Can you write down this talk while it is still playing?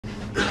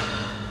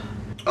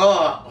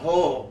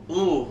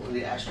Ooh,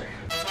 the ashtray.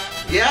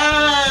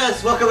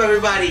 Yes! Welcome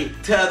everybody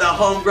to the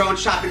Homegrown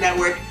Shopping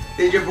Network.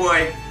 This is your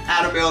boy,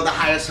 iLLsential, the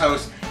highest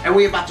host, and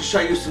we're about to show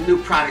you some new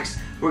products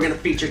we're gonna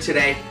feature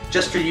today,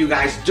 just for you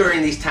guys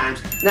during these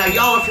times. Now,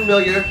 y'all are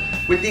familiar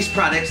with these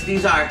products.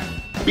 These are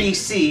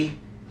BC,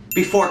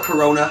 before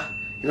Corona.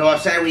 You know what I'm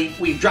saying?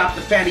 We've dropped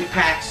the fanny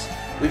packs.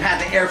 We've had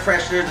the air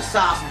freshener, the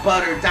sauce,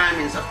 butter,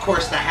 diamonds, of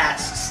course the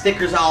hats,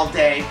 stickers all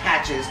day,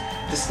 patches,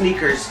 the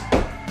sneakers,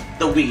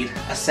 the weed,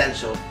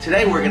 essential.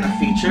 Today we're gonna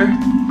feature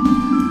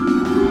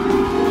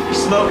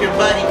Smoking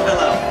Buddy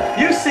Pillow.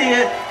 You see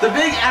it, the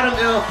big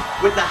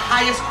iLLsential with the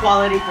highest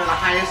quality for the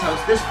highest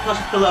host. This plush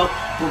pillow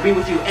will be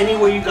with you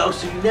anywhere you go,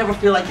 so you never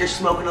feel like you're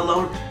smoking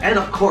alone. And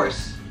of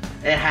course,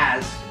 it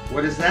has,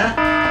 what is that?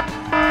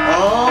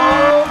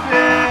 Oh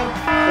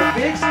man,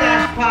 the big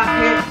stash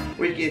pocket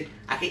where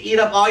I can eat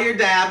up all your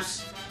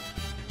dabs,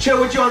 chill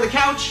with you on the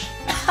couch.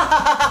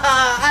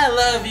 I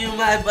love you,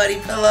 my buddy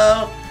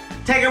pillow.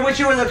 Take her with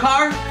you in the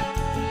car.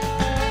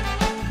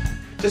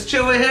 Just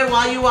chill with him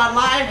while you on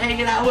live,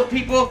 hanging out with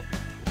people.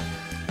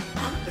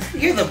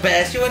 You're the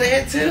best. You want to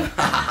hit too?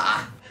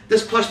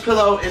 This plush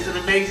pillow is an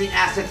amazing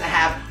asset to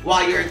have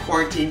while you're in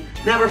quarantine.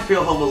 Never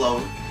feel home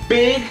alone.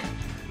 Big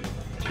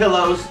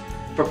pillows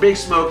for big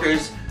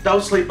smokers.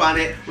 Don't sleep on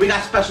it. We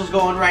got specials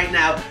going right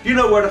now. You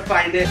know where to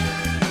find it.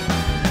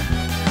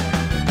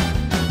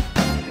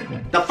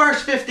 The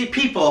first 50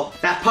 people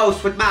that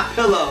post with my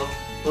pillow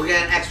will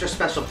get an extra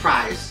special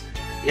prize.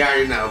 You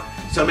already know.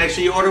 So make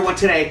sure you order one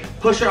today.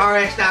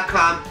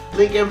 PusherRx.com,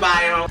 link in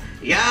bio.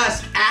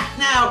 Yes, act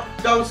now,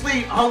 don't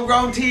sleep.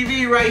 Homegrown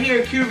TV right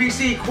here,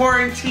 QVC,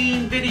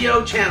 quarantine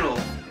video channel.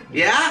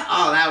 Yeah?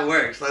 Oh, that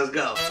works. Let's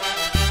go.